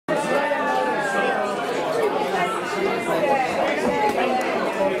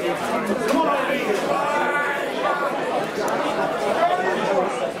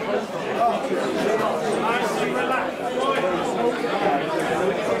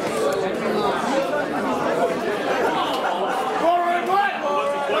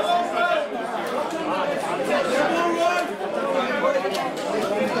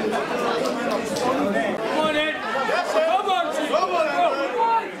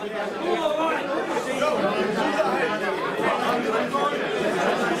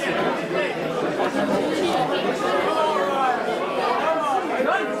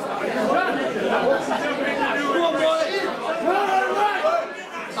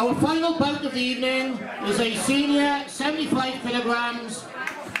Our final bout of the evening is a senior 75 kilograms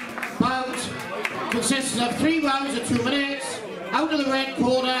bout. Consists of 3 rounds of 2 minutes. Out of the red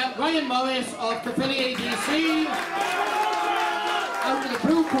corner, Ryan Morris of Caerau ADC. Out of the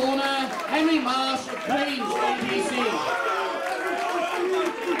blue corner, Henry Marsh of Grange ADC.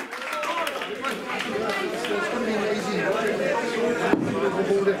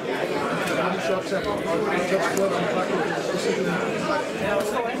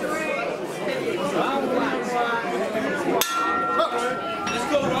 Let's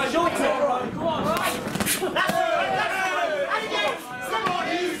go, Raj. Your turn, Raj. Go on.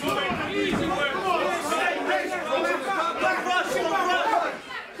 Easy work.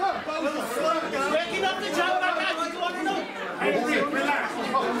 Breaking up the jump back out. What do you want to do? Relax.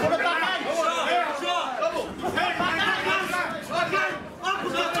 Put it back out.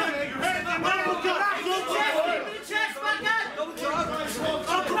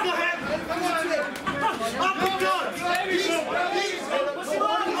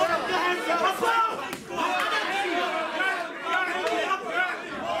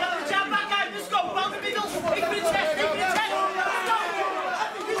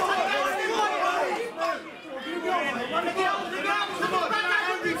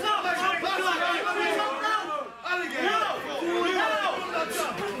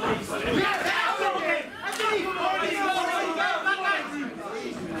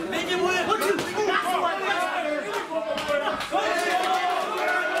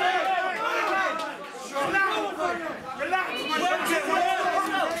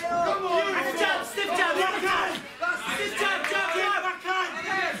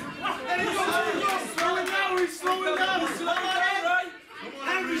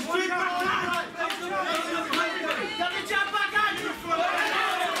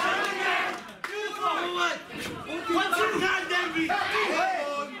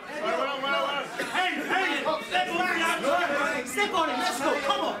 Step on it, let's go,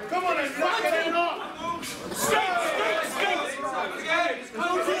 come on! Come on, let's rock it off! Straight! Go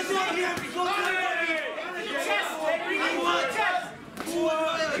to the body, go to the chest! Bring it to the chest!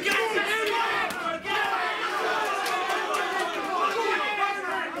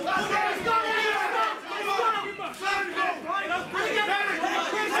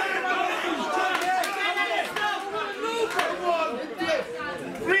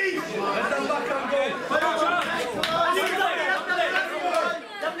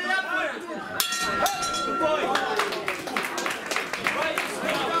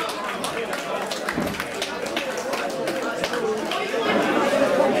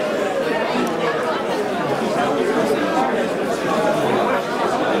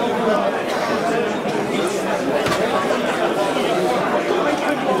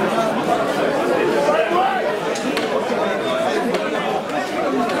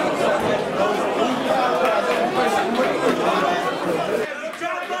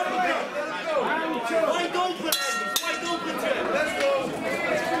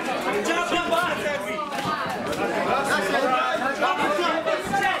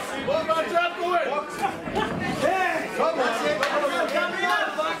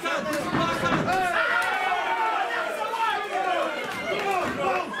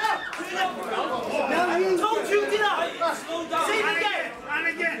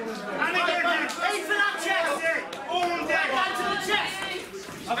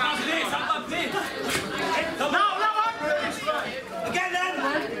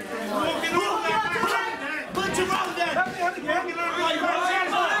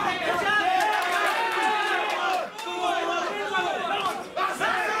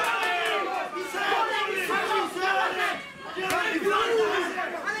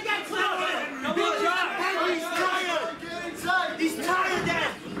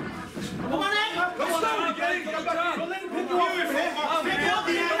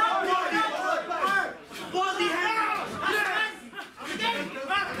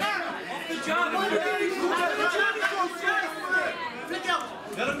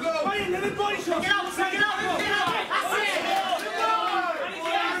 Let him go! Let him body shot! Get out! That's it!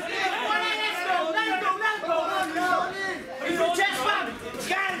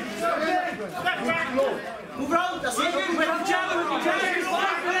 Move around, that's it.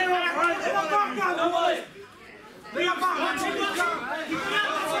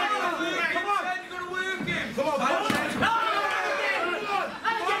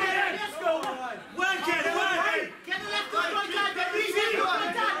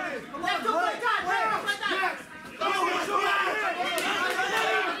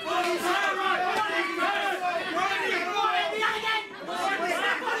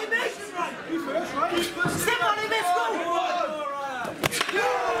 Step on him, let's go!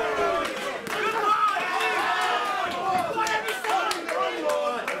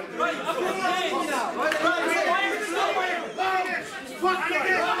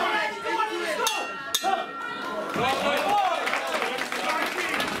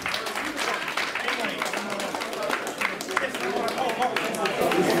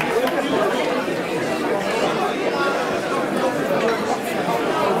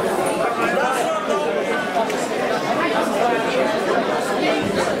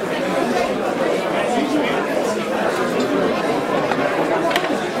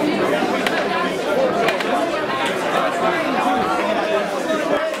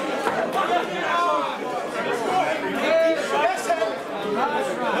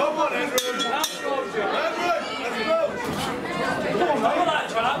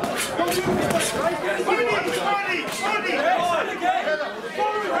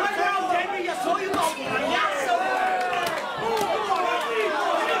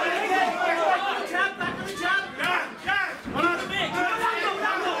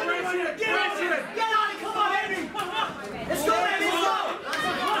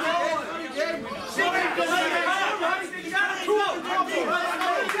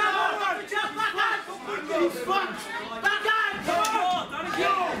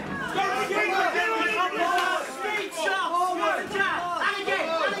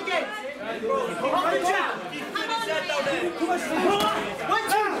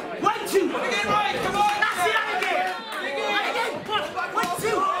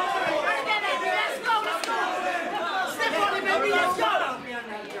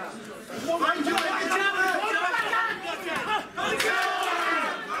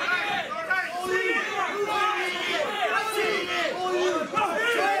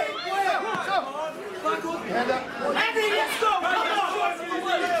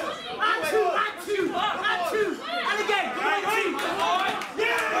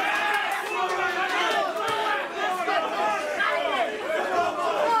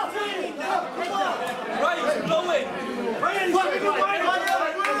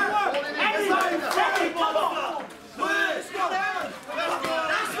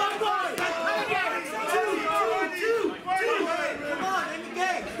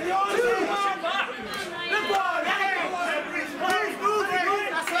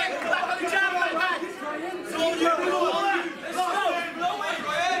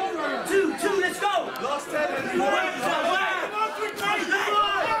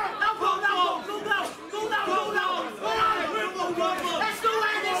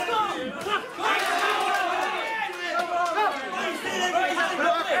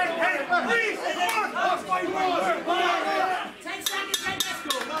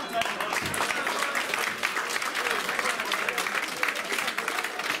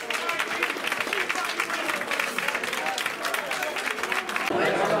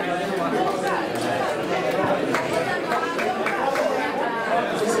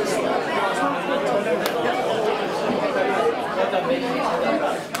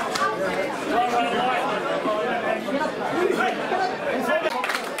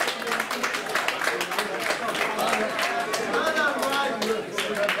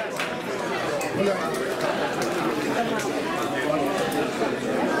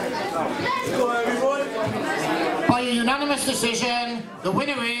 By a unanimous decision, the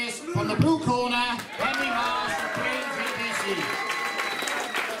winner is, from the blue corner, Henry Mars from Grange, ABC.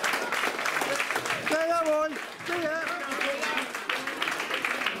 Stay that one. Stay there.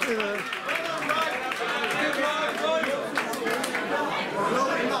 Stay there.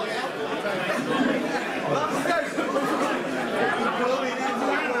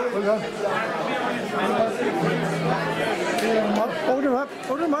 Hold him up.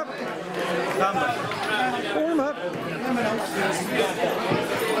 Hold him up. Hold him up.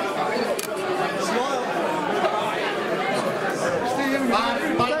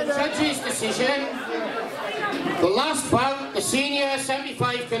 By the judge's decision, the last bout, the senior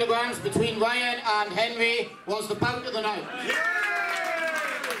 75 kilograms between Ryan and Henry, was the bout of the night.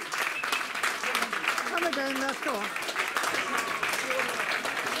 Come again, let's go on.